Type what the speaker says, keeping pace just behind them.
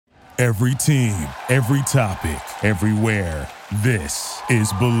Every team, every topic, everywhere. This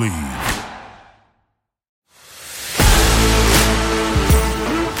is Believe.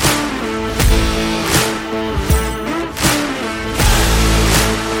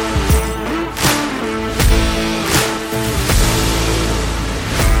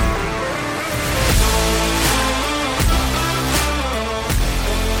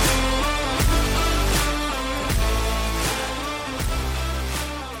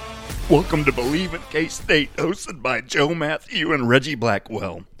 Welcome to Believe in K-State, hosted by Joe Mathieu and Reggie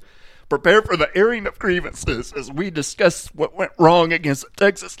Blackwell. Prepare for the airing of grievances as we discuss what went wrong against the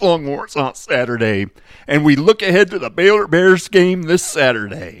Texas Longhorns on Saturday, and we look ahead to the Baylor Bears game this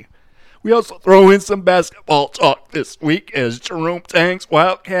Saturday. We also throw in some basketball talk this week as Jerome Tang's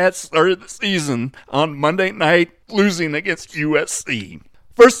Wildcats started the season on Monday night, losing against USC.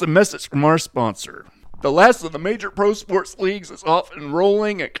 First, a message from our sponsor. The last of the major pro sports leagues is off and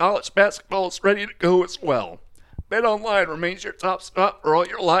rolling, and college basketball is ready to go as well. BetOnline remains your top spot for all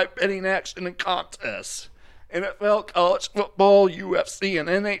your live betting action and contests. NFL, college football, UFC, and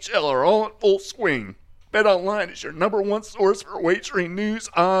NHL are all in full swing. BetOnline is your number one source for wagering news,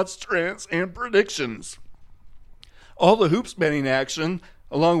 odds, trends, and predictions. All the hoops betting action,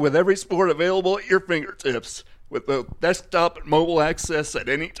 along with every sport available at your fingertips, with both desktop and mobile access at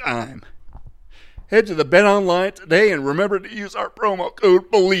any time. Head to the BetOnline today and remember to use our promo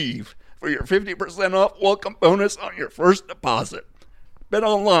code BELIEVE for your 50% off welcome bonus on your first deposit.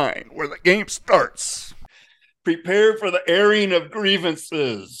 BetOnline, where the game starts. Prepare for the airing of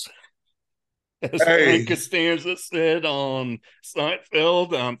grievances. As Frank Costanza said on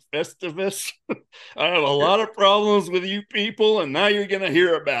Seinfeld on Festivus, I have a lot of problems with you people, and now you're going to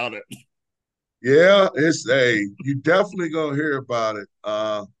hear about it. Yeah, you definitely going to hear about it.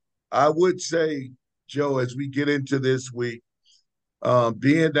 I would say, Joe, as we get into this week,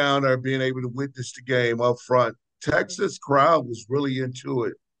 being down there, being able to witness the game up front, Texas crowd was really into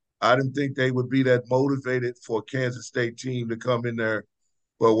it. I didn't think they would be that motivated for a Kansas State team to come in there.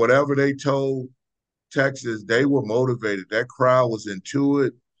 But whatever they told Texas, they were motivated. That crowd was into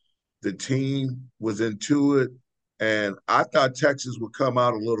it. The team was into it. And I thought Texas would come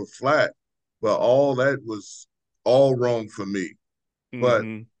out a little flat, but all that was all wrong for me. Mm-hmm.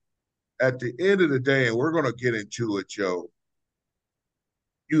 But at the end of the day, and we're going to get into it, Joe,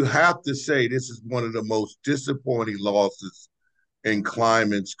 you have to say this is one of the most disappointing losses in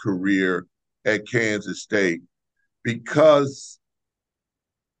Kleiman's career at Kansas State, because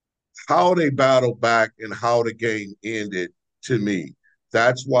how they battled back and how the game ended, to me,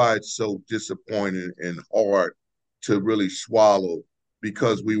 that's why it's so disappointing and hard to really swallow,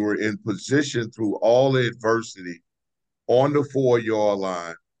 because we were in position through all the adversity on the 4-yard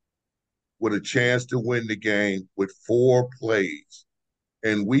line with a chance to win the game with 4 plays.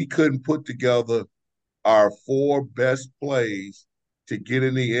 And we couldn't put together our 4 best plays to get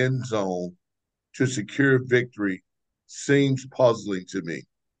in the end zone to secure victory. Seems puzzling to me.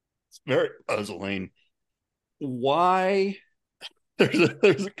 It's very puzzling. Why?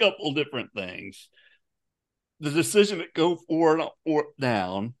 There's a couple different things. The decision to go for it on 4th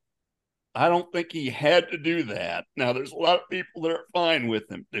down, I don't think he had to do that. Now, there's a lot of people that are fine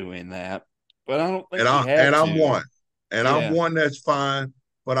with him doing that, but I don't think he had to. I'm one. And yeah. I'm one that's fine,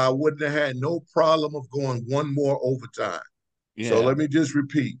 but I wouldn't have had no problem of going one more overtime. Yeah. So let me just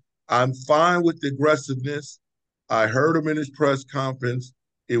repeat. I'm fine with the aggressiveness. I heard him in his press conference.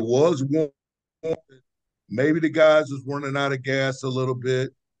 It was one. Maybe the guys was running out of gas a little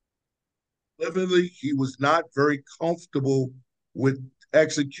bit. Literally, he was not very comfortable with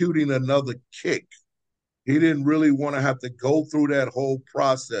executing another kick. He didn't really want to have to go through that whole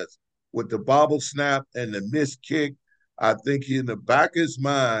process with the bobble snap and the missed kick. I think in the back of his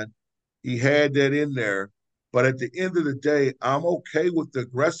mind, he had that in there. But at the end of the day, I'm okay with the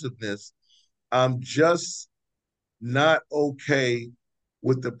aggressiveness. I'm just not okay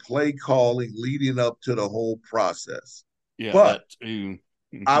with the play calling leading up to the whole process. Yeah, but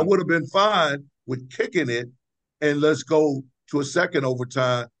Mm-hmm. I would have been fine with kicking it and let's go to a second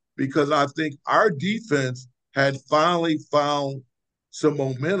overtime, because I think our defense had finally found some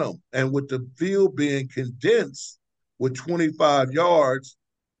momentum. And with the field being condensed with 25 yards,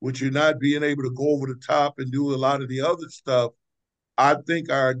 which you're not being able to go over the top and do a lot of the other stuff, I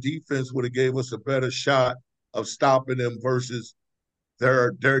think our defense would have gave us a better shot of stopping them versus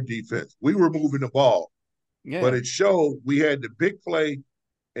their defense. We were moving the ball, but it showed we had the big play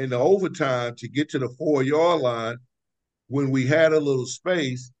in the overtime to get to the 4-yard line when we had a little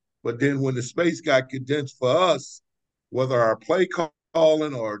space. But then when the space got condensed for us, whether our play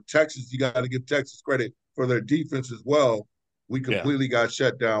calling or Texas, you got to give Texas credit for their defense as well. We completely got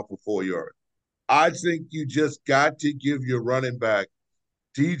shut down for 4 yards. I think you just got to give your running back,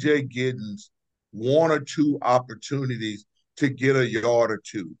 DJ Giddens, one or two opportunities to get a yard or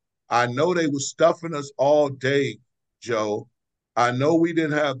two. I know they were stuffing us all day, Joe. I know we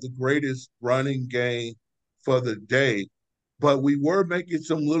didn't have the greatest running game for the day, but we were making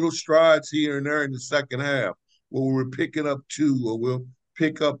some little strides here and there in the second half where we were picking up 2 or we'll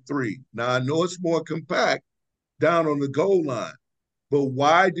pick up 3. Now, I know it's more compact down on the goal line, but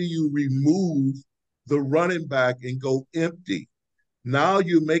why do you remove the running back and go empty? Now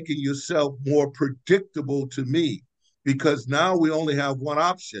you're making yourself more predictable to me because now we only have one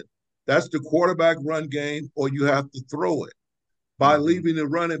option. That's the quarterback run game, or you have to throw it. By leaving the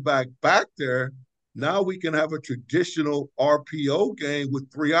running back there, now we can have a traditional RPO game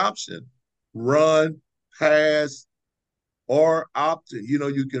with 3 options: run, pass, or opt-in.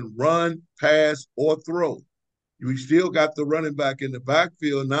 You can run, pass, or throw. You still got the running back in the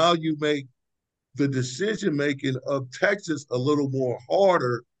backfield. Now you make the decision-making of Texas a little more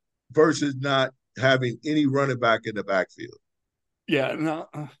harder versus not having any running back in the backfield. Yeah, no,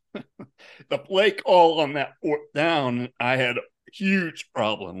 the play call on that 4th down, I had a huge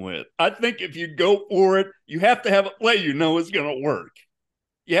problem with. I think if you go for it, you have to have a play you know is going to work.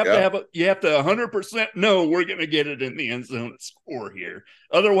 You have to 100% know we're going to get it in the end zone and score here.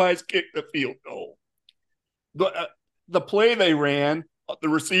 Otherwise, kick the field goal. The play they ran, the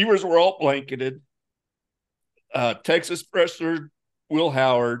receivers were all blanketed. Texas pressured Will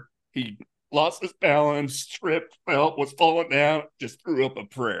Howard. He lost his balance, tripped, fell, was falling down, just threw up a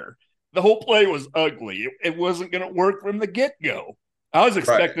prayer. The whole play was ugly. It wasn't going to work from the get-go. I was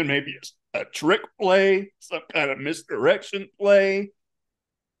expecting maybe a trick play, some kind of misdirection play.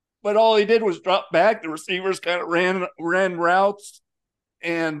 But all he did was drop back. The receivers kind of ran routes,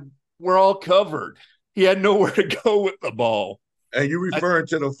 and we're all covered. He had nowhere to go with the ball. And you're referring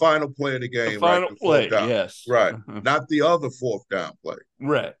to the final play of the game, the final play, down. Yes. Right. Not the other 4th down play.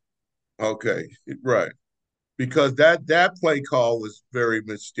 Right. Okay, right. Because that play call was very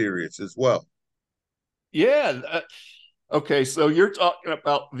mysterious as well. Yeah. Okay, so you're talking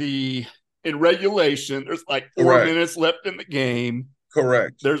about in regulation, there's like 4 minutes left in the game.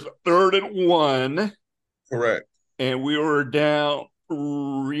 Correct. There's a 3rd and 1. Correct. And we were down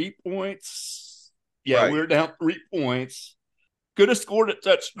 3 points. Yeah, we were down 3 points. Could have scored a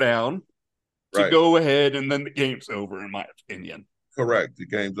touchdown to go ahead, and then the game's over, in my opinion. Correct. The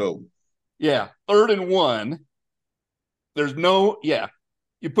game's over. Yeah, 3rd and 1. There's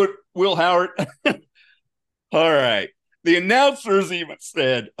you put Will Howard. All right. The announcers even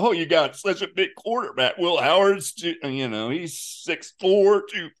said, "Oh, you got such a big quarterback. Will Howard's, he's 6'4",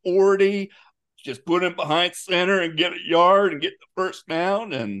 240. Just put him behind center and get a yard and get the first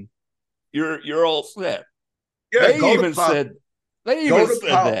down, and you're all set." Yeah, they even said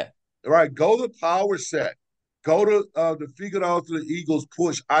that. Right, go to power set. Go to the Figueroa to the Eagles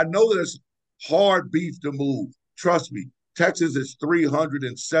push. I know there's hard beef to move. Trust me, Texas is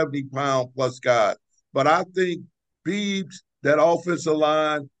 370-pound plus guys. But I think Beebs, that offensive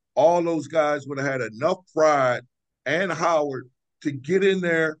line, all those guys would have had enough pride, and Howard, to get in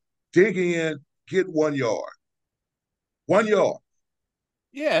there, dig in, get 1 yard. 1 yard.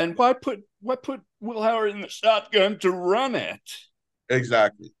 Yeah, and why put Will Howard in the shotgun to run it?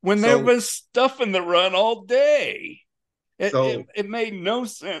 Exactly. When there was stuff in the run all day. It made no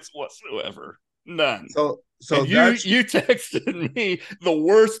sense whatsoever. None. So you texted me the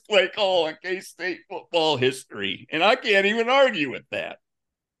worst play call in K-State football history, and I can't even argue with that.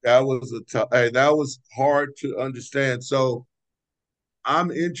 That was that was hard to understand. So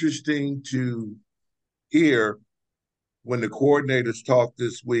I'm interested to hear when the coordinators talk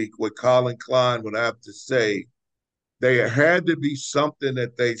this week what Colin Klein would have to say. There had to be something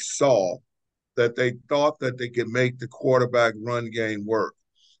that they saw that they thought that they could make the quarterback run game work.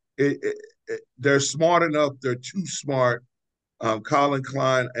 They're smart enough. They're too smart, Colin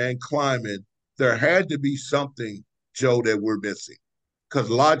Klein and Kleiman. There had to be something, Joe, that we're missing. Because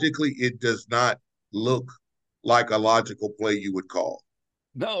logically, it does not look like a logical play you would call.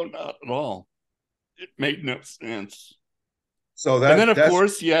 No, not at all. It made no sense. So and then, of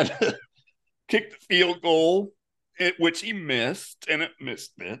course, he had to kick the field goal, which he missed, and it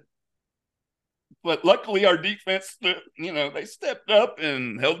missed it. But luckily, our defense, they stepped up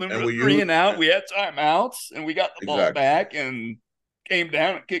and held them to 3 and out. We had timeouts, and we got the ball back and came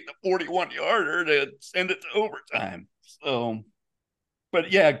down and kicked a 41-yarder to send it to overtime. So,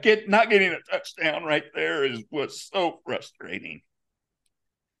 but yeah, not getting a touchdown right there was so frustrating.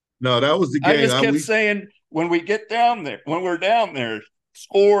 No, that was the game. I just kept saying, when we're down there,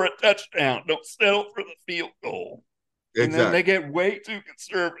 score a touchdown. Don't settle for the field goal. And then they Exactly. get way too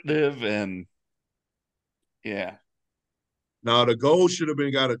conservative, and yeah. Now the goal should have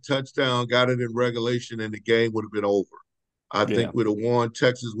been got a touchdown, got it in regulation, and the game would have been over. I Yeah. think we'd have won.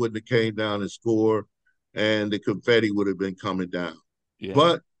 Texas wouldn't have came down and scored, and the confetti would have been coming down. Yeah.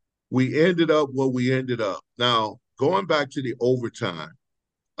 But we ended up what we ended up. Now, going back to the overtime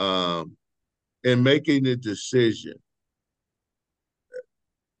um, and making the decision,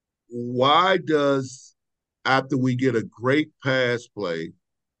 why does, after we get a great pass play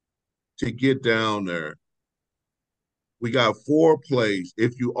to get down there, we got 4 plays.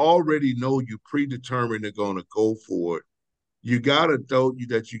 If you already know you predetermined they're going to go for it, you got to know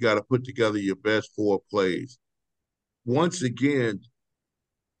that you got to put together your best 4 plays. Once again,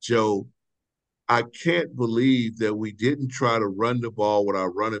 Joe, I can't believe that we didn't try to run the ball with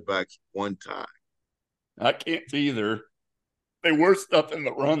our running backs one time. I can't either. They were stuff in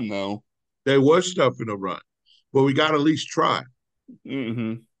the run, though. There was stuff in the run, but we got to at least try.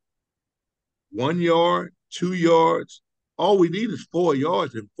 Mm-hmm. 1 yard, 2 yards. All we need is 4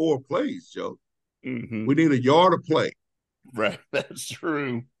 yards in 4 plays, Joe. Mm-hmm. We need a yard of play. Right. That's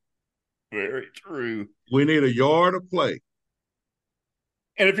true. Very true. We need a yard of play.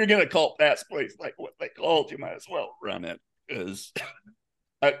 And if you're going to call pass plays like what they called, you might as well run it. Because,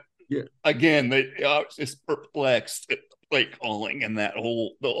 again, they I was just perplexed at the play calling and that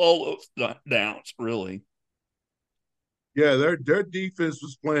all those downs, really. Yeah, their defense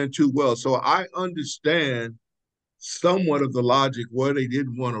was playing too well. So I understand somewhat of the logic where they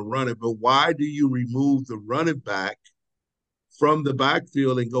didn't want to run it, but why do you remove the running back from the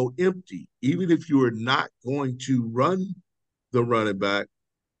backfield and go empty? Even if you are not going to run the running back,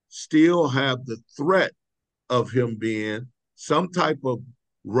 still have the threat of him being some type of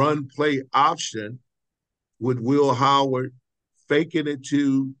run play option with Will Howard faking it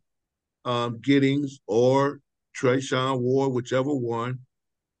to Giddings or Trayshawn Ward, whichever one,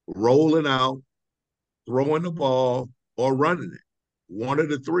 rolling out, throwing the ball, or running it. One of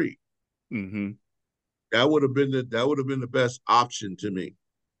the three. Mm-hmm. That would have been the best option to me.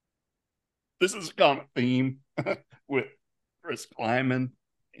 This is a common theme with Chris Kleiman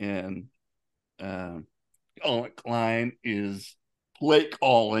and Colin Klein is play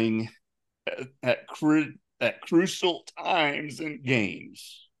calling at crucial times in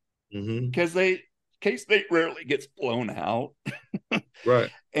games because K-State rarely gets blown out.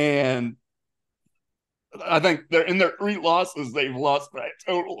 Right. And I think they're in their 3 losses, they've lost by a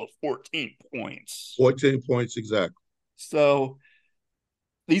total of 14 points. 14 points, exactly. So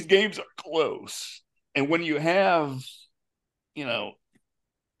these games are close. And when you have,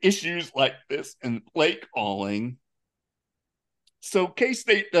 issues like this in play calling, so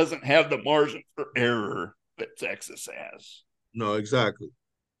K-State doesn't have the margin for error that Texas has. No, exactly.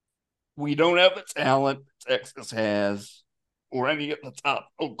 We don't have the talent Texas has or any of the top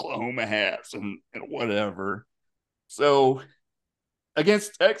Oklahoma has and whatever. So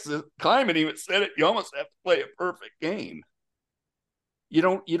against Texas, Kleiman even said it, you almost have to play a perfect game.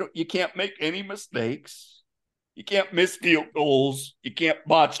 You can't make any mistakes. You can't miss field goals. You can't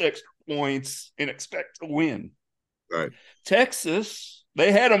botch extra points and expect to win. Right. Texas,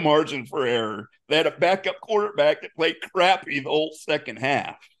 they had a margin for error. They had a backup quarterback that played crappy the whole second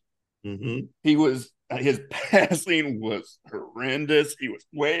half. Mm-hmm. His passing was horrendous. He was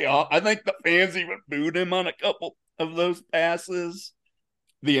way off. I think the fans even booed him on a couple of those passes.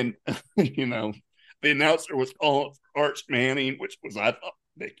 The announcer was calling for Arch Manning, which was, I thought,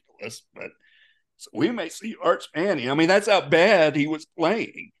 ridiculous. But so we may see Arch Manning. I mean, that's how bad he was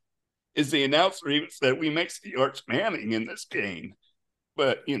playing. Is the announcer even said we may see Arch Manning in this game,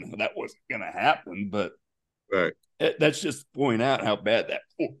 but that wasn't going to happen. But right, that's just to point out how bad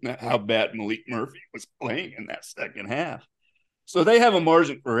Malik Murphy was playing in that second half. So they have a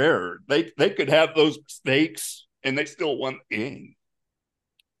margin for error. They could have those mistakes and they still won the game.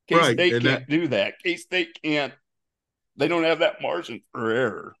 K-State can't do that. K-State can't. They don't have that margin for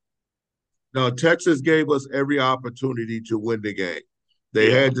error. No, Texas gave us every opportunity to win the game.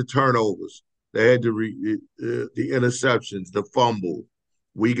 They had the turnovers. They had the interceptions, the fumble.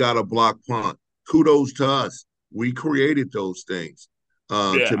 We got a block punt. Kudos to us. We created those things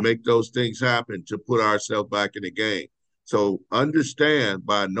to make those things happen, to put ourselves back in the game. So understand,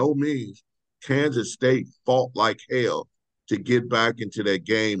 by no means, Kansas State fought like hell to get back into that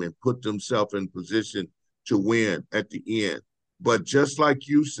game and put themselves in position to win at the end. But just like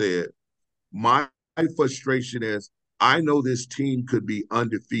you said, my frustration is I know this team could be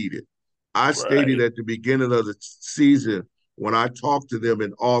undefeated. I stated at the beginning of the season when I talked to them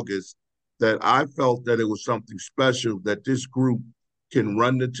in August that I felt that it was something special, that this group can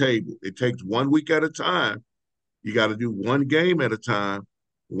run the table. It takes 1 week at a time, You got to do one game at a time,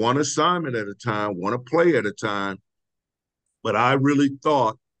 one assignment at a time, one play at a time. But I really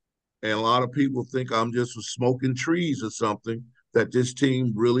thought, and a lot of people think I'm just smoking trees or something, that this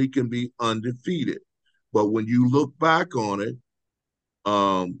team really can be undefeated. But when you look back on it,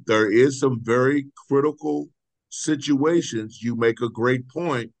 there is some very critical situations. You make a great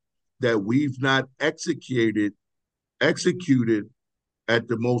point that we've not executed at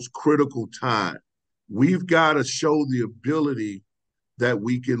the most critical time. We've got to show the ability that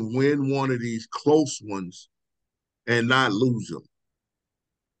we can win one of these close ones and not lose them.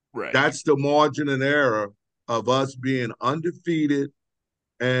 Right. That's the margin of error of us being undefeated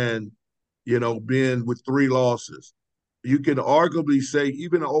and, being with 3 losses. You can arguably say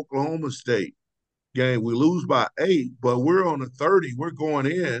even the Oklahoma State game, we lose by 8, but we're on a 30. We're going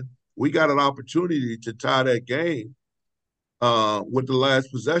in. We got an opportunity to tie that game with the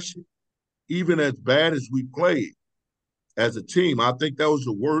last possession. Even as bad as we played as a team, I think that was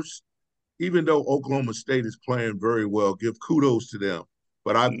the worst, even though Oklahoma State is playing very well. Give kudos to them.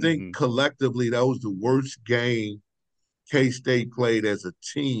 But I think collectively that was the worst game K-State played as a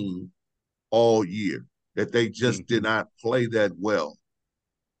team all year, that they just did not play that well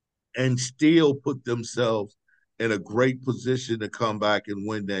and still put themselves in a great position to come back and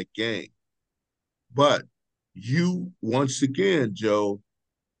win that game. But once again, Joe,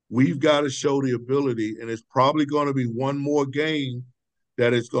 we've got to show the ability, and it's probably going to be one more game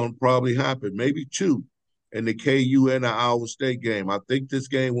that is going to probably happen, maybe 2 in the KU and the Iowa State game. I think this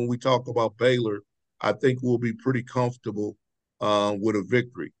game, when we talk about Baylor, I think we'll be pretty comfortable with a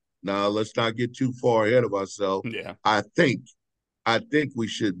victory. Now, let's not get too far ahead of ourselves. Yeah. I think we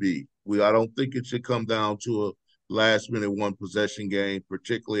should be. I don't think it should come down to a last-minute one-possession game,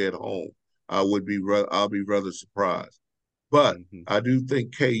 particularly at home. I'll be rather surprised. But I do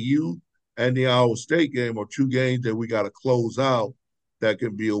think KU and the Iowa State game are 2 games that we got to close out that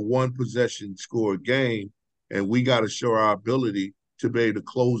can be a one-possession score game, and we got to show our ability to be able to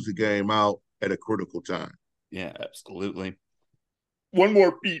close the game out at a critical time. Yeah, absolutely. One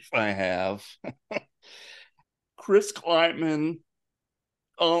more beef I have. Chris Kleiman,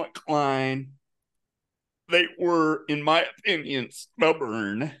 Colin Klein, they were, in my opinion,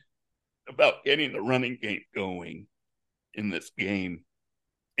 stubborn about getting the running game going in this game.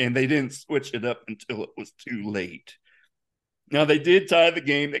 And they didn't switch it up until it was too late. Now, they did tie the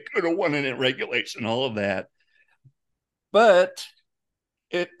game. They could have won it in regulation, all of that. But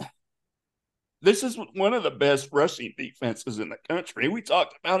this is one of the best rushing defenses in the country. We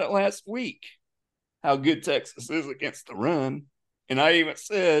talked about it last week, how good Texas is against the run. And I even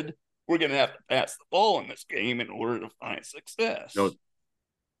said we're going to have to pass the ball in this game in order to find success.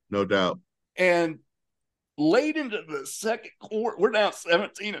 No doubt. And late into the second quarter, we're down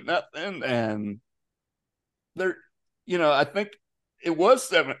 17-0, and there, I think it was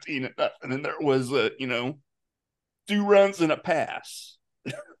 17-0, and there was 2 runs and a pass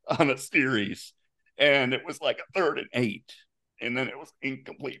on a series, and it was like a 3rd and 8, and then it was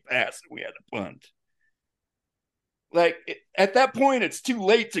incomplete pass, and we had to punt. At that point, it's too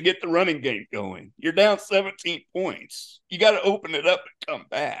late to get the running game going. You're down 17 points. You got to open it up and come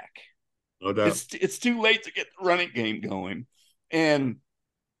back. No doubt. It's too late to get the running game going. And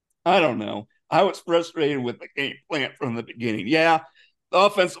I don't know. I was frustrated with the game plan from the beginning. Yeah, the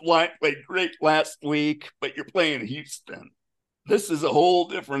offensive line played great last week, but you're playing Houston. This is a whole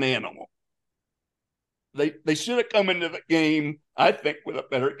different animal. They should have come into the game, I think, with a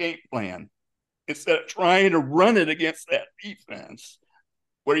better game plan instead of trying to run it against that defense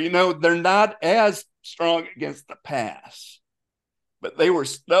where, they're not as strong against the pass. But they were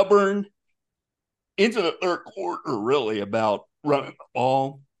stubborn into the 3rd quarter, really, about running the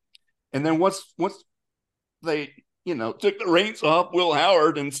ball. And then once they, took the reins off Will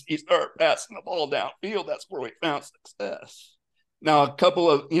Howard and he started passing the ball downfield, that's where we found success. Now, a couple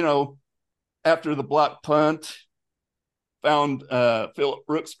of, after the block punt, found Phillip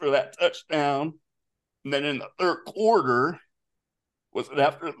Brooks for that touchdown. And then in the 3rd quarter, was it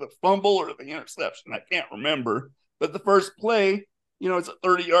after the fumble or the interception? I can't remember. But the first play, it's a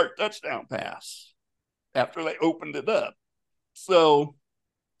 30-yard touchdown pass after they opened it up. So,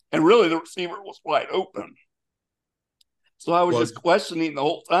 and really the receiver was wide open. So I was just questioning the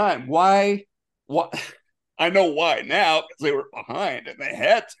whole time, why? I know why now, because they were behind and they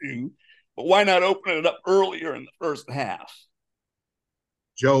had to, but why not open it up earlier in the first half?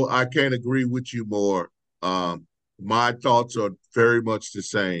 Joe, I can't agree with you more. My thoughts are very much the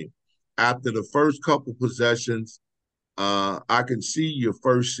same. After the first couple possessions, I can see your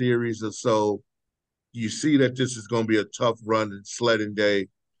first series or so. You see that this is going to be a tough run and sledding day.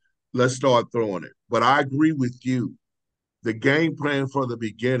 let's start throwing it. But I agree with you. The game plan for the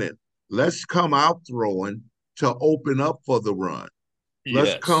beginning, let's come out throwing to open up for the run.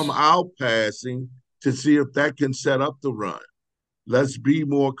 Let's come Yes. out passing to see if that can set up the run. Let's be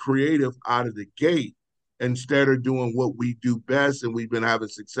more creative out of the gate instead of doing what we do best and we've been having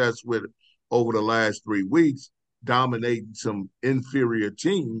success with over the last 3 weeks, dominating some inferior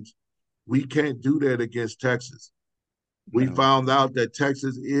teams. We can't do that against Texas. We No. found out that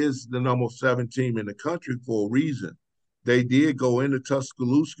Texas is the number 7 team in the country for a reason. They did go into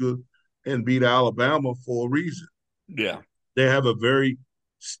Tuscaloosa and beat Alabama for a reason. Yeah. They have a very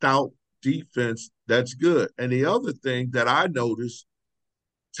stout defense that's good. And the other thing that I noticed,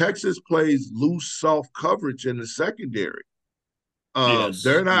 Texas plays loose, soft coverage in the secondary. Yes.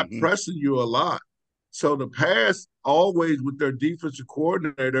 They're not pressing you a lot. So the pass always with their defensive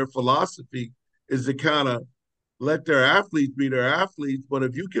coordinator, their philosophy is to kind of let their athletes be their athletes. But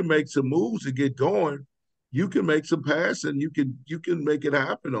if you can make some moves and get going, you can make some pass and you can make it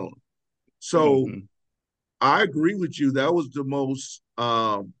happen on them. So I agree with you. That was the most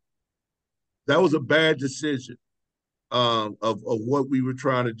that was a bad decision of what we were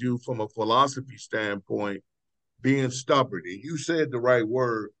trying to do from a philosophy standpoint, being stubborn. And you said the right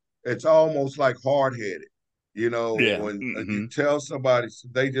word. It's almost like hard headed. You know, Yeah. when you tell somebody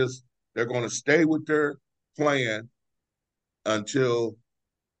they're going to stay with their plan until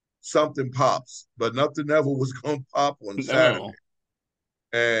something pops, but nothing ever was going to pop on Saturday. No.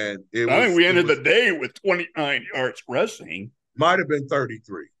 And I think we ended the day with 29 yards rushing. Might have been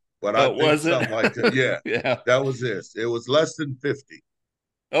 33, but I think was something like that. Yeah, yeah. That was it. It was less than 50.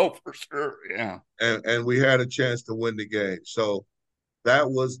 Oh, for sure. Yeah. And we had a chance to win the game. So that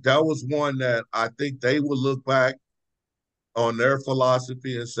was one that I think they will look back on their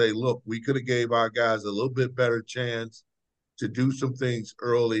philosophy and say, look, we could have gave our guys a little bit better chance to do some things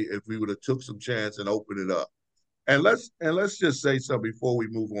early if we would have took some chance and opened it up. And let's just say something before we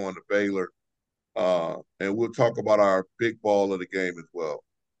move on to Baylor. And we'll talk about our big ball of the game as well.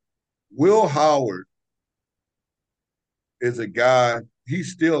 Will Howard is a guy,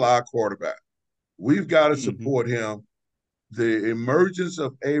 he's still our quarterback. We've got to support him. The emergence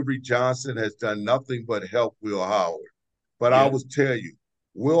of Avery Johnson has done nothing but help Will Howard. But I will tell you,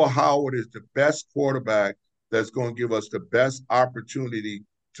 Will Howard is the best quarterback that's going to give us the best opportunity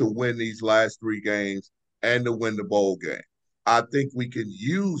to win these last 3 games and to win the bowl game. I think we can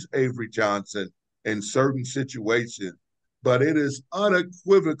use Avery Johnson in certain situations, but it is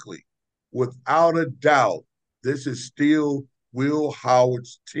unequivocally, without a doubt, this is still Will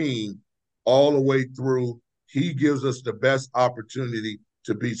Howard's team all the way through. He gives us the best opportunity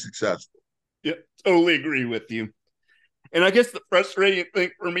to be successful. Yep, totally agree with you. And I guess the frustrating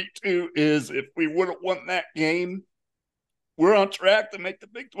thing for me, too, is if we would have won that game, we're on track to make the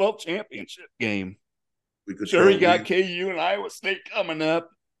Big 12 championship game. Sure, you got KU and Iowa State coming up.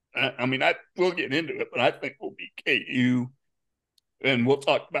 I mean, we'll get into it, but I think we'll beat KU. And we'll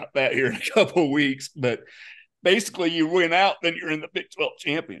talk about that here in a couple of weeks. But basically, you win out, then you're in the Big 12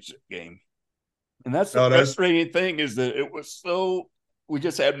 championship game. And that's the frustrating thing, is that it was we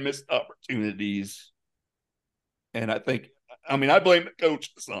just had missed opportunities. And I blame the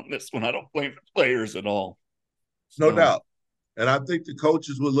coaches on this one. I don't blame the players at all. No doubt. And I think the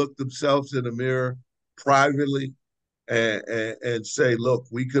coaches will look themselves in the mirror privately and say, look,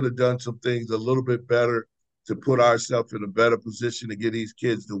 we could have done some things a little bit better to put ourselves in a better position to get these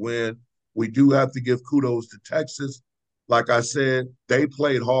kids to win. We do have to give kudos to Texas. Like I said, they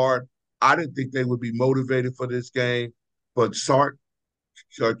played hard. I didn't think they would be motivated for this game, but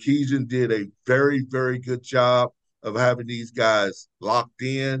Sarkisian did a very, very good job of having these guys locked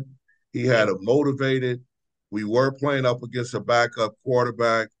in. He had them motivated. We were playing up against a backup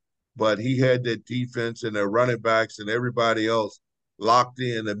quarterback, but he had their defense and their running backs and everybody else locked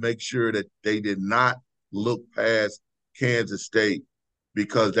in to make sure that they did not look past Kansas State,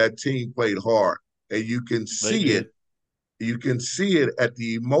 because that team played hard. And you can see it. You can see it at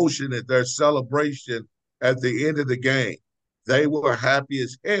the emotion at their celebration at the end of the game. They were happy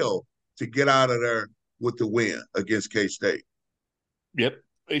as hell to get out of there with the win against K-State. Yep,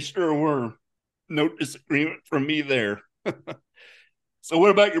 they sure were. No disagreement from me there. So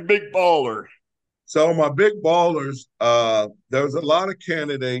what about your big baller? So my big ballers, there's a lot of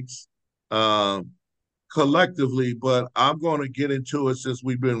candidates collectively, but I'm going to get into it since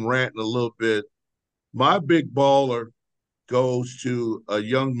we've been ranting a little bit. My big baller goes to a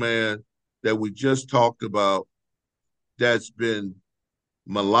young man that we just talked about that's been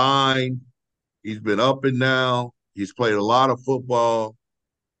maligned. He's been up and down. He's played a lot of football.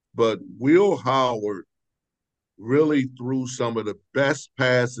 But Will Howard really threw some of the best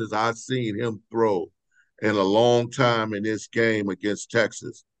passes I've seen him throw in a long time in this game against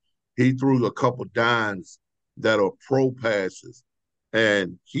Texas. He threw a couple dimes that are pro passes,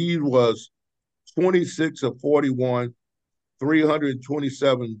 and he was 26 of 41,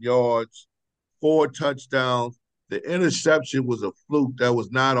 327 yards, 4 touchdowns. The interception was a fluke that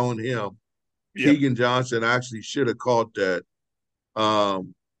was not on him. Yep. Keegan Johnson actually should have caught that.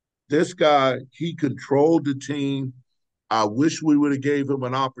 This guy, he controlled the team. I wish we would have gave him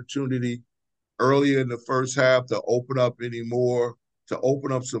an opportunity earlier in the first half to open up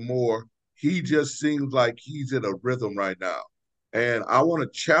some more. He just seems like he's in a rhythm right now. And I want to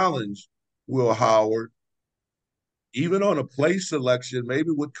challenge Will Howard, even on a play selection,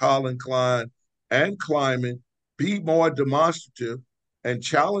 maybe with Colin Klein and Kleiman, be more demonstrative and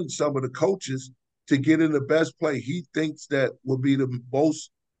challenge some of the coaches to get in the best play he thinks that will be the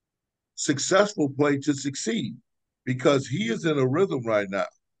most successful play to succeed, because he is in a rhythm right now.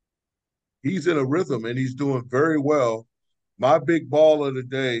 He's in a rhythm and he's doing very well. My big ball of the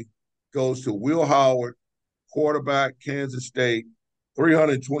day goes to Will Howard, quarterback, Kansas State,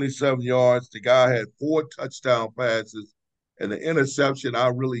 327 yards. The guy had 4 touchdown passes, and the interception, I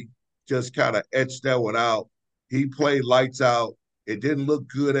really just kind of etched that one out. He played lights out. It didn't look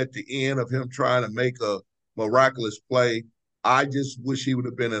good at the end of him trying to make a miraculous play. I just wish he would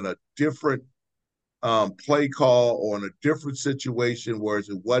have been in a different play call or in a different situation where it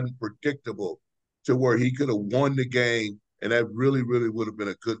wasn't predictable, to where he could have won the game, and that really, really would have been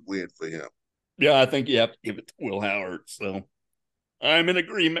a good win for him. Yeah, I think you have to give it to Will Howard. So I'm in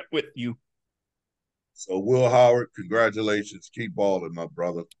agreement with you. So, Will Howard, congratulations. Keep balling, my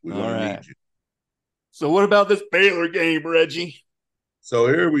brother. We're going to need you. So what about this Baylor game, Reggie? So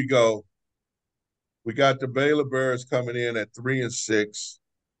here we go. We got the Baylor Bears coming in at 3-6.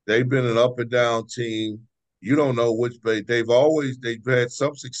 They've been an up and down team. You don't know which they've had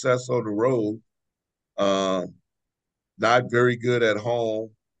some success on the road. Not very good at home.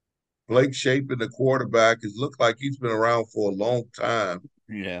 Blake Shapen, the quarterback, has looked like he's been around for a long time.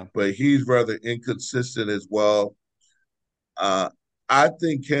 Yeah. But he's rather inconsistent as well. I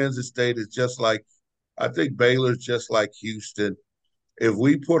think Kansas State is I think Baylor's just like Houston. If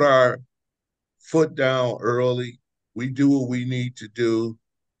we put our foot down early, we do what we need to do,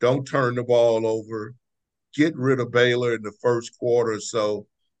 don't turn the ball over, get rid of Baylor in the first quarter. So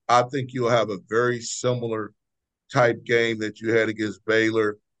I think you'll have a very similar type game that you had against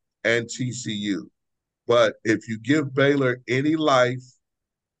Baylor and TCU. But if you give Baylor any life,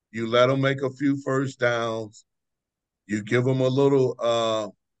 you let them make a few first downs, you give them a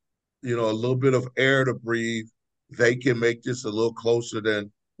little bit of air to breathe, they can make this a little closer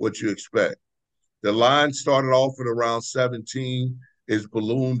than what you expect. The line started off at around 17. It's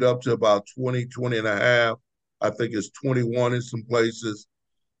ballooned up to about 20, 20 and a half. I think it's 21 in some places.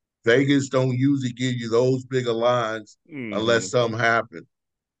 Vegas don't usually give you those bigger lines unless something happens.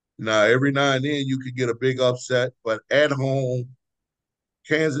 Now, every now and then you could get a big upset, but at home,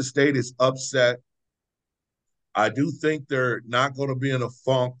 Kansas State is upset. I do think they're not going to be in a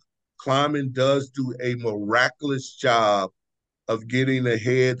funk. Kleiman does do a miraculous job of getting the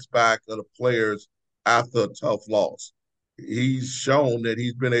heads back of the players after a tough loss. He's shown that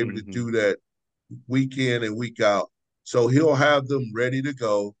he's been able to do that week in and week out. So he'll have them ready to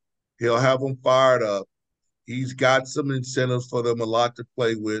go. He'll have them fired up. He's got some incentives for them, a lot to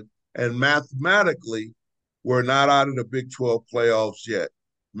play with. And mathematically, we're not out of the Big 12 playoffs yet.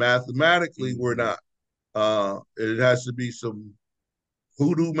 Mathematically, we're not. It has to be some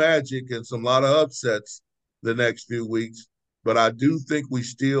voodoo magic and some lot of upsets the next few weeks. But I do think we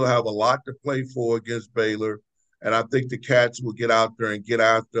still have a lot to play for against Baylor. And I think the Cats will get out there and get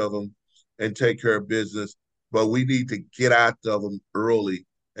after them and take care of business. But we need to get after them early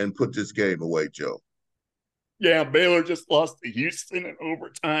and put this game away, Joe. Yeah, Baylor just lost to Houston in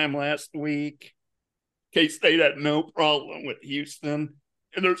overtime last week. K-State had no problem with Houston.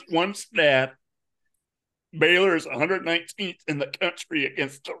 And there's one stat. Baylor is 119th in the country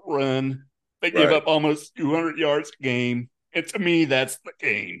against the run. They give up almost 200 yards a game. And to me, that's the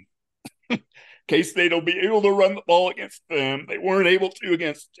game. K-State will be able to run the ball against them. They weren't able to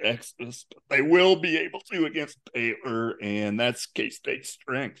against Texas, but they will be able to against Baylor, and that's K-State's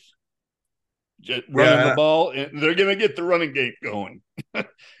strength. Just running the ball, and they're going to get the running game going.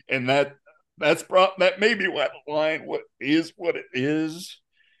 And that may be why the line is what it is,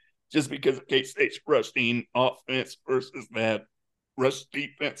 just because of K-State's rushing offense versus that rush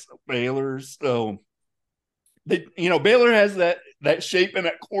defense of Baylor. So Baylor has that shape in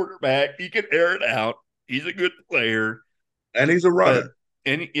that quarterback. He can air it out. He's a good player. And he's a runner.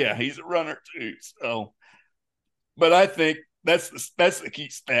 He's a runner too. So But I think that's the key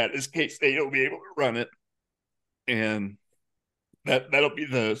stat is K-State will be able to run it, and that'll be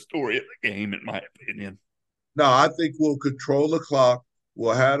the story of the game, in my opinion. No, I think we'll control the clock.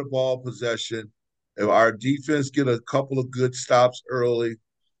 We'll have the ball possession. If our defense get a couple of good stops early,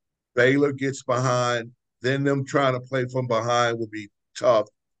 Baylor gets behind, then them trying to play from behind will be tough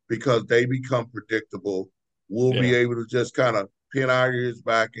because they become predictable. We'll be able to just kind of pin our ears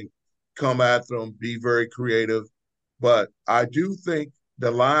back and come at them, be very creative. But I do think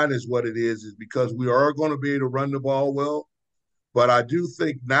the line is what it is because we are going to be able to run the ball well. But I do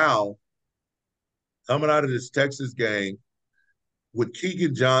think now, coming out of this Texas game, with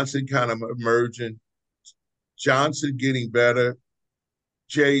Keegan Johnson kind of emerging, Johnson getting better,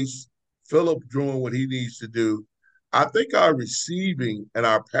 Jace, Phillip doing what he needs to do, I think our receiving and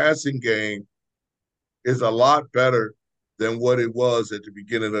our passing game is a lot better than what it was at the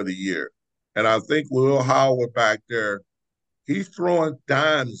beginning of the year. And I think Will Howard back there, he's throwing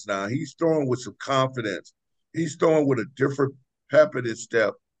dimes now. He's throwing with some confidence. He's throwing with a different pep in his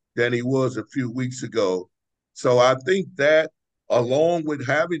step than he was a few weeks ago. So I think that, along with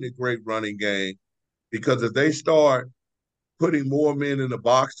having a great running game, because if they start putting more men in the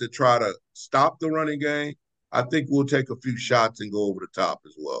box to try to stop the running game, I think we'll take a few shots and go over the top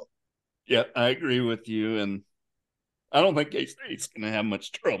as well. Yeah, I agree with you. And I don't think K-State's going to have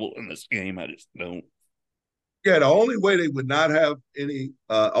much trouble in this game. I just don't. Yeah, the only way they would not have any,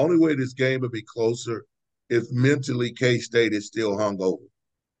 only way this game would be closer if mentally K-State is still hungover,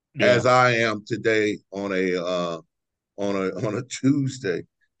 as I am today on a Tuesday.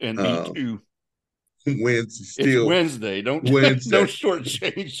 And me too. Wednesday still. It's Wednesday. Don't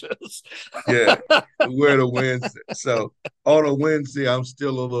shortchange us. Yeah, we're the Wednesday. So on a Wednesday, I'm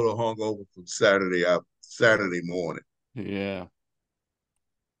still a little hungover from Saturday morning. Yeah.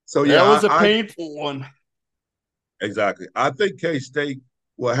 So yeah, that was a painful one. Exactly. I think K-State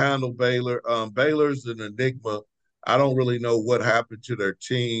will handle Baylor. Baylor's an enigma. I don't really know what happened to their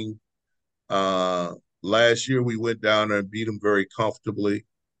team. Last year we went down there and beat them very comfortably.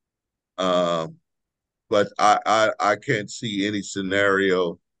 But I can't see any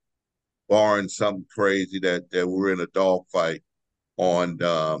scenario, barring something crazy, that we're in a dogfight on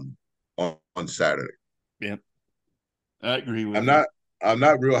Saturday. Yeah, I agree with you. I'm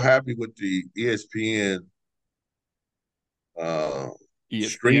not real happy with the ESPN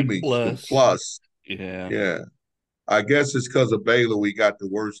streaming plus. Yeah. I guess it's because of Baylor we got the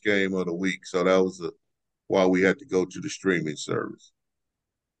worst game of the week, so that was why we had to go to the streaming service.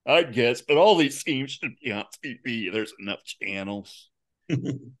 I guess, but all these teams should be on TV. There's enough channels.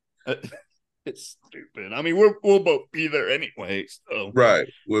 It's stupid. I mean, we'll both be there anyway, so right,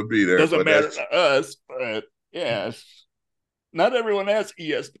 we'll be there. Doesn't matter to us, but yeah, not everyone has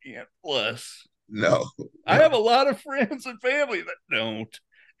ESPN Plus. No, I have a lot of friends and family that don't,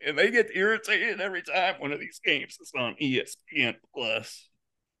 and they get irritated every time one of these games is on ESPN Plus.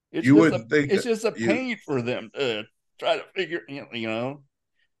 It's just a pain for them to try to figure, you know.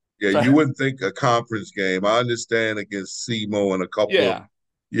 Yeah, you wouldn't think a conference game. I understand against SEMO and a couple of,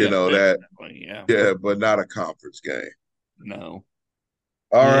 but not a conference game. No.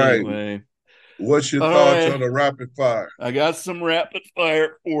 All right. What's your thoughts on the rapid fire? I got some rapid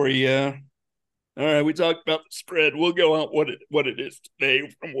fire for you. All right, we talked about the spread. We'll go out what it is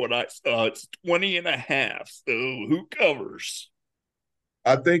today from what I saw. It's 20.5. So who covers?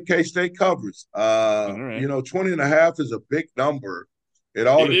 I think K-State covers. 20.5 is a big number. It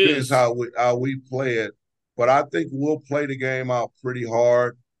all depends how we play it, but I think we'll play the game out pretty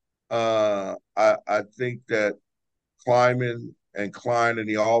hard. I think that Kleiman and Klein and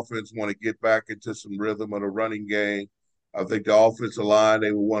the offense want to get back into some rhythm of the running game. I think the offensive line,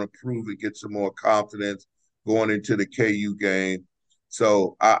 they will want to prove and get some more confidence going into the KU game.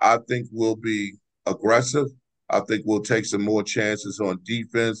 So I think we'll be aggressive. I think we'll take some more chances on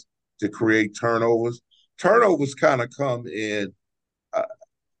defense to create turnovers. Turnovers kind of come in.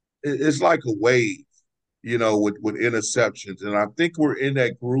 It's like a wave, with interceptions. And I think we're in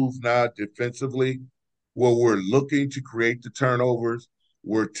that groove now defensively where we're looking to create the turnovers.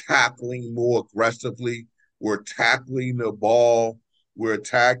 We're tackling more aggressively. We're tackling the ball. We're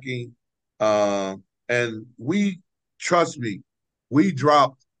attacking. And trust me, we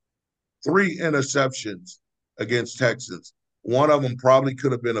dropped 3 interceptions against Texans. One of them probably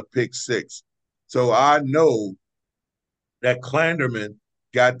could have been a pick 6. So I know that Clanderman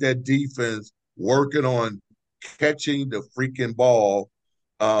got that defense working on catching the freaking ball,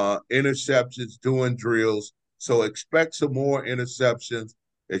 interceptions, doing drills. So expect some more interceptions,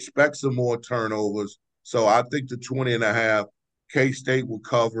 expect some more turnovers. So I think the 20.5, K-State will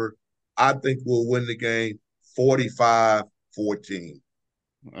cover. I think we'll win the game 45-14.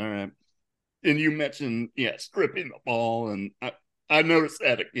 All right. And you mentioned, stripping the ball. And I noticed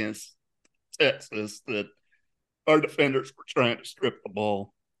that against Texas, that our defenders were trying to strip the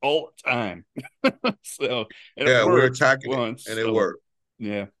ball all the time. So, and it we're worked attacking once. it, and it worked.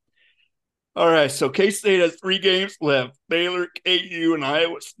 Yeah. All right. So K-State has 3 games left: Baylor, KU, and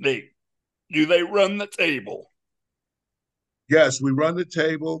Iowa State. Do they run the table? Yes, we run the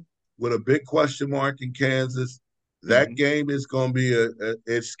table with a big question mark in Kansas. That game is going to be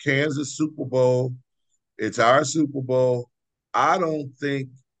it's Kansas Super Bowl. It's our Super Bowl. I don't think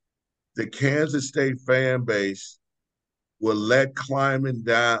the Kansas State fan base will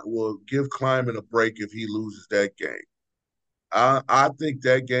give Kleiman a break if he loses that game. I think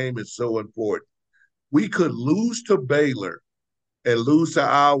that game is so important. We could lose to Baylor and lose to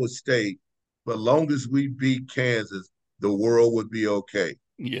Iowa State, but long as we beat Kansas, the world would be okay.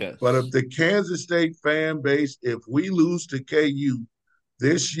 Yes. But if the Kansas State fan base, if we lose to KU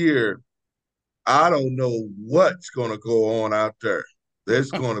this year, I don't know what's going to go on out there.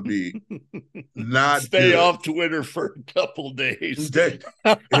 There's going to be not Stay good. off Twitter for a couple days.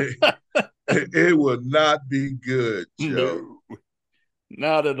 It will not be good, Joe. No,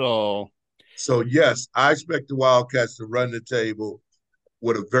 not at all. So, yes, I expect the Wildcats to run the table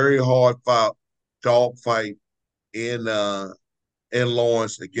with a very hard dog fight in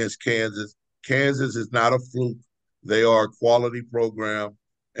Lawrence against Kansas. Kansas is not a fluke. They are a quality program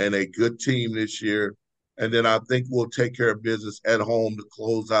and a good team this year. And then I think we'll take care of business at home to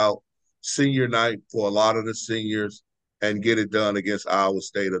close out senior night for a lot of the seniors and get it done against Iowa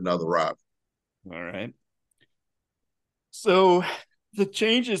State, another rival. All right. So the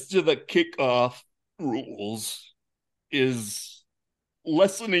changes to the kickoff rules is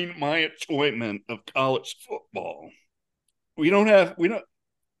lessening my enjoyment of college football.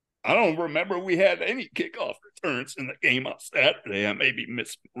 I don't remember we had any kickoff returns in the game on Saturday. I may be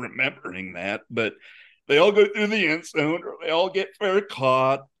misremembering that, but they all go through the end zone or they all get fair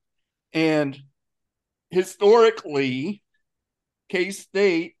caught. And historically,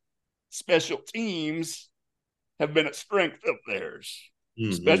 K-State special teams have been a strength of theirs,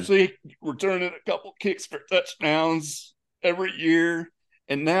 especially returning a couple kicks for touchdowns every year.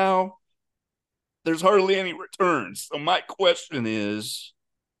 And now there's hardly any returns. So my question is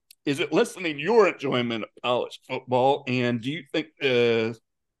it lessening your enjoyment of college football? And do you think the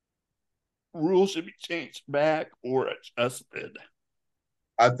rules should be changed back or adjusted?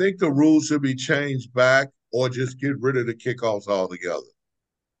 I think the rules should be changed back or just get rid of the kickoffs altogether.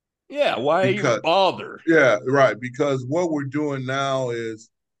 Yeah, why even bother? Yeah, right. Because what we're doing now is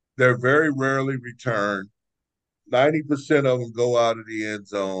they're very rarely returned. 90% of them go out of the end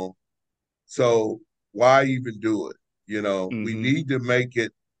zone. So why even do it? We need to make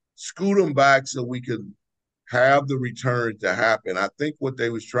it, scoot them back so we can have the return to happen. I think what they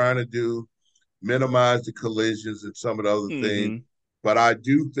was trying to do, minimize the collisions and some of the other things. But I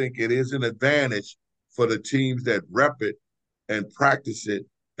do think it is an advantage for the teams that rep it and practice it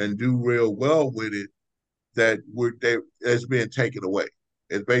and do real well with it that it's being taken away.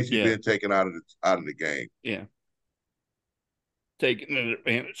 It's basically being taken out of the game. Yeah. Taking an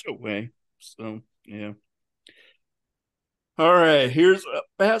advantage away. So, yeah. All right, here's a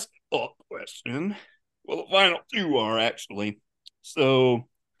basketball question. Well, the final 2 are actually. So,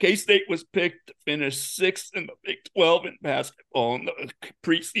 K-State was picked to finish 6th in the Big 12 in basketball in the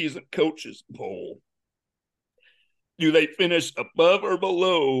preseason coaches poll. Do they finish above or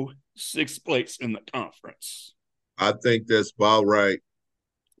below 6th place in the conference? I think that's about right.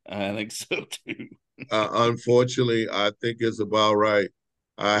 I think so too. Unfortunately, I think it's about right.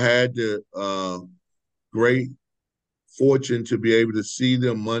 I had the great fortune to be able to see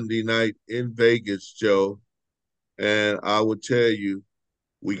them Monday night in Vegas, Joe. And I would tell you,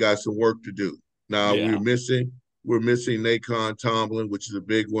 we got some work to do. Now we're missing Naquan Tomlin, which is a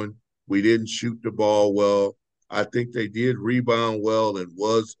big one. We didn't shoot the ball well. I think they did rebound well and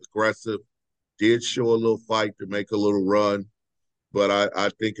was aggressive, did show a little fight to make a little run. But I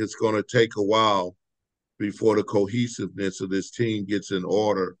think it's going to take a while before the cohesiveness of this team gets in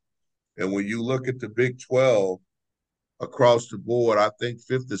order. And when you look at the Big 12 across the board, I think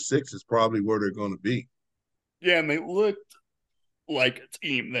 5th to 6th is probably where they're going to be. Yeah, and they looked like a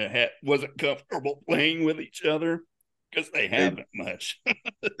team that wasn't comfortable playing with each other because they haven't much.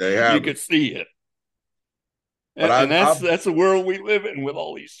 They haven't. You could see it. And that's the world we live in with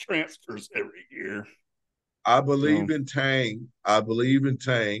all these transfers every year. I believe in Tang. I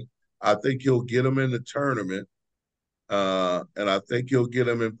think he'll get them in the tournament. And I think he'll get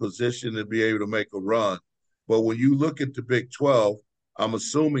them in position to be able to make a run. But when you look at the Big 12, I'm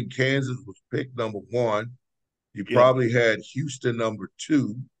assuming Kansas was picked number 1. You Yep. probably had Houston number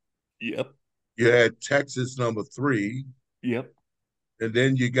 2. Yep. You had Texas number 3. Yep. And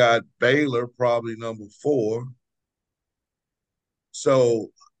then you got Baylor probably number 4.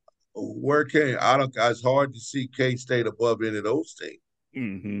 So where can I don't it's hard to see K-State above any of those teams.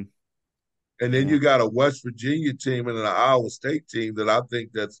 Mm-hmm. And then you got a West Virginia team and an Iowa State team that I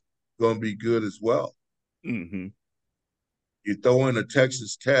think that's going to be good as well. Mm-hmm. You throw in a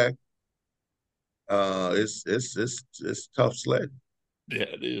Texas Tech, it's tough sledding. Yeah,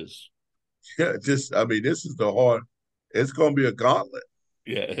 it is. Yeah, this is the hard. It's going to be a gauntlet.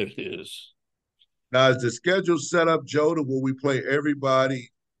 Yeah, it is. Now, is the schedule set up, Joe, to where we play everybody?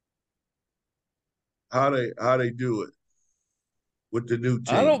 How they do it with the new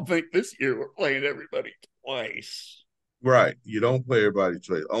I team? don't think this year we're playing everybody twice. Right, you don't play everybody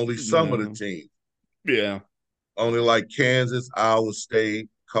twice. Only some of the No. teams. Yeah. Only like Kansas, Iowa State,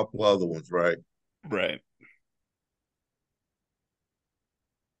 a couple other ones, right? Right.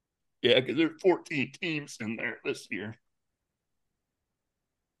 Yeah, because there are 14 teams in there this year.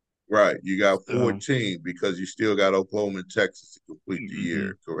 Right. You got So, 14 because you still got Oklahoma and Texas to complete the mm-hmm.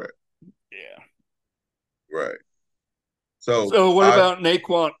 year. Correct. Yeah. Right. So So, what about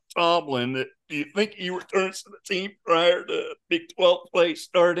Naquan Tomlin? Do you think he returns to the team prior to Big 12 play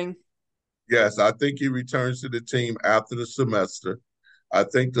starting? Yes, I think he returns to the team after the semester. I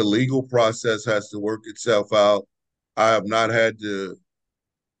think the legal process has to work itself out. I have not had the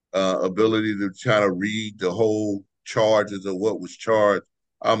ability to kind of read the whole charges of what was charged.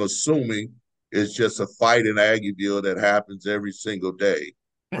 I'm assuming it's just a fight in Aggieville that happens every single day.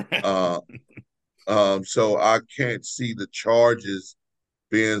 Uh, so I can't see the charges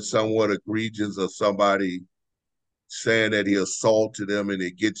being somewhat egregious of somebody saying that he assaulted them and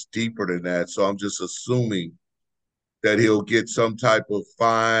it gets deeper than that. So I'm just assuming that he'll get some type of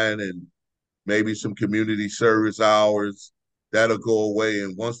fine and maybe some community service hours. That'll go away.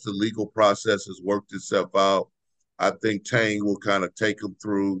 And once the legal process has worked itself out, I think Tang will kind of take him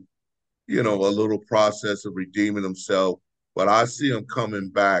through, a little process of redeeming himself. But I see him coming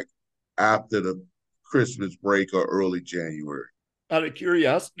back after the Christmas break or early January. Out of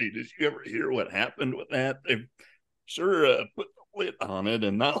curiosity, did you ever hear what happened with that? They sure put the lid on it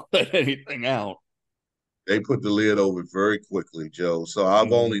and not let anything out. They put the lid over it very quickly, Joe. So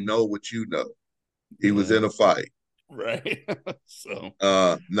I've only know what you know. He was in a fight. Right. So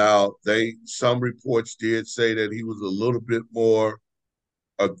now some reports did say that he was a little bit more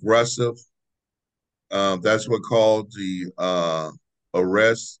aggressive. That's what caused the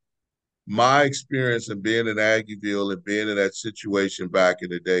arrest. My experience in being in Aggieville and being in that situation back in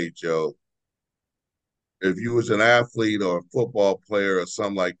the day, Joe, if you was an athlete or a football player or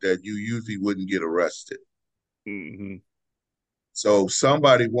something like that, you usually wouldn't get arrested. mm-hmm. So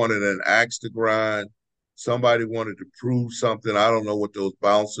somebody wanted an axe to grind. Somebody wanted to prove something. I don't know what those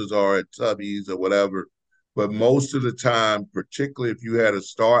bouncers are at Tubby's or whatever. But most of the time, particularly if you had a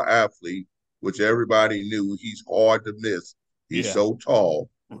star athlete, which everybody knew he's hard to miss, he's so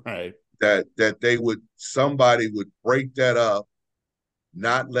tall, right, that somebody would break that up,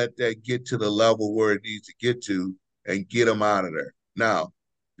 not let that get to the level where it needs to get to, and get him out of there. Now,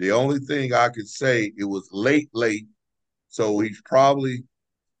 the only thing I could say, it was late, so he's probably,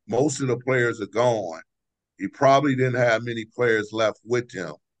 most of the players are gone. He probably didn't have many players left with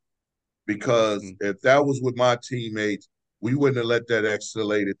him, because if that was with my teammates, we wouldn't have let that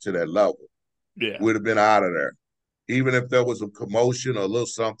escalate it to that level. Yeah. We'd have been out of there. Even if there was a commotion or a little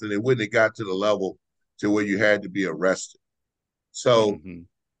something, it wouldn't have got to the level to where you had to be arrested. So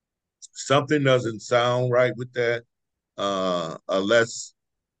something doesn't sound right with that, unless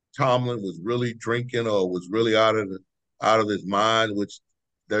Tomlin was really drinking or was really out of his mind, which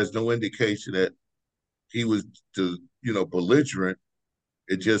there's no indication that he was belligerent.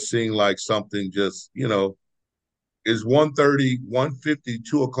 It just seemed like something is 1:30, 1:50,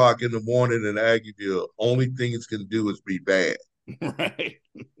 2 o'clock in the morning in Aggieville. Only thing it's going to do is be bad. Right.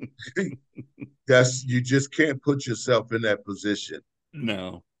 You just can't put yourself in that position.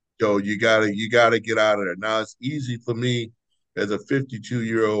 No. So you gotta get out of there. Now it's easy for me as a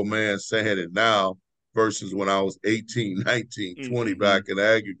 52-year-old man saying it now versus when I was 18, 19, 20 back in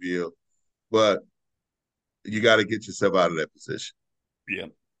Aggieville. But you got to get yourself out of that position. Yeah,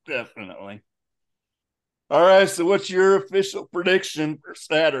 definitely. All right, so what's your official prediction for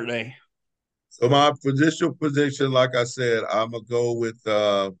Saturday? So my official prediction, like I said, I'm gonna go with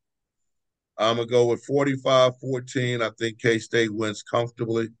 45-14. I think K-State wins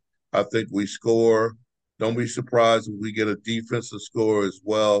comfortably. I think we score. Don't be surprised if we get a defensive score as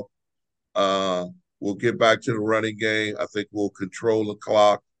well. We'll get back to the running game. I think we'll control the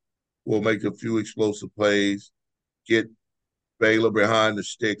clock. We'll make a few explosive plays. get Baylor behind the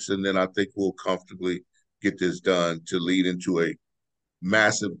sticks, and then I think we'll comfortably get this done to lead into a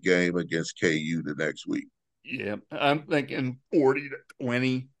massive game against KU the next week. Yeah, I'm thinking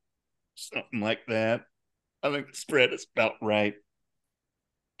 40-20, something like that. I think the spread is about right.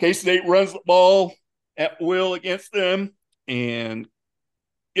 K-State runs the ball at will against them and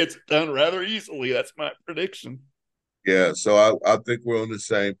gets it done rather easily. That's my prediction. Yeah, so I think we're on the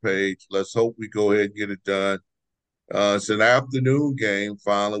same page. Let's hope we go ahead and get it done. It's an afternoon game,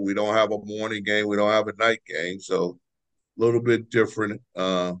 finally. We don't have a morning game. We don't have a night game, so a little bit different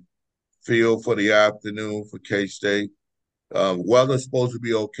feel for the afternoon for K-State. Weather's supposed to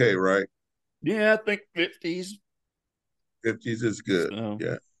be okay, right? Yeah, I think 50s. 50s is good,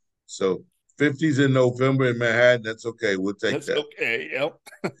 yeah. So 50s in November in Manhattan, that's okay. We'll take that. That's okay, yep.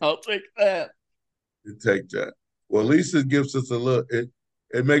 I'll take that. We'll take that. Well, at least it gives us a little,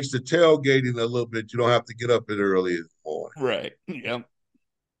 it makes the tailgating a little bit. You don't have to get up as early as the morning. Right, yep.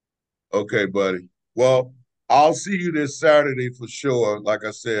 Okay, buddy. Well, I'll see you this Saturday for sure. Like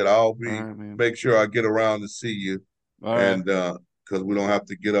I said, I'll make sure I get around to see you. All and because we don't have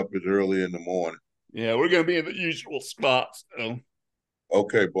to get up as early in the morning. Yeah, we're going to be in the usual spots, so.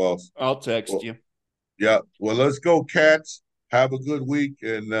 Okay, boss. I'll text you. Yeah. Well, let's go, Cats. Have a good week,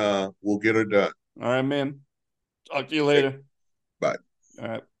 and we'll get her done. All right, man. Talk to you later. Bye. All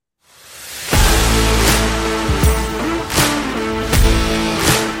right.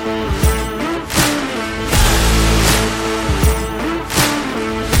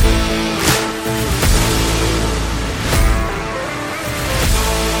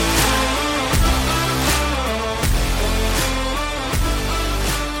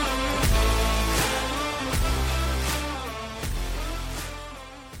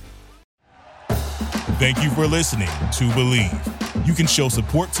 Thank you for listening to Believe. You can show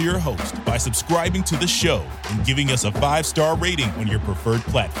support to your host by subscribing to the show and giving us a 5-star rating on your preferred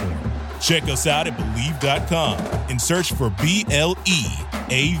platform. Check us out at Believe.com and search for BLEAV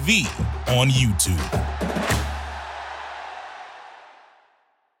on YouTube.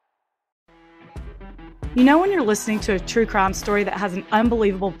 You know when you're listening to a true crime story that has an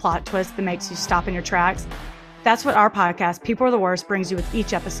unbelievable plot twist that makes you stop in your tracks? That's what our podcast, People Are the Worst, brings you with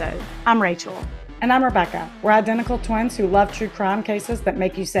each episode. I'm Rachel. And I'm Rebecca. We're identical twins who love true crime cases that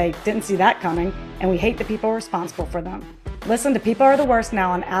make you say, didn't see that coming, and we hate the people responsible for them. Listen to People Are the Worst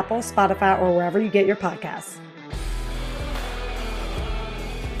now on Apple, Spotify, or wherever you get your podcasts.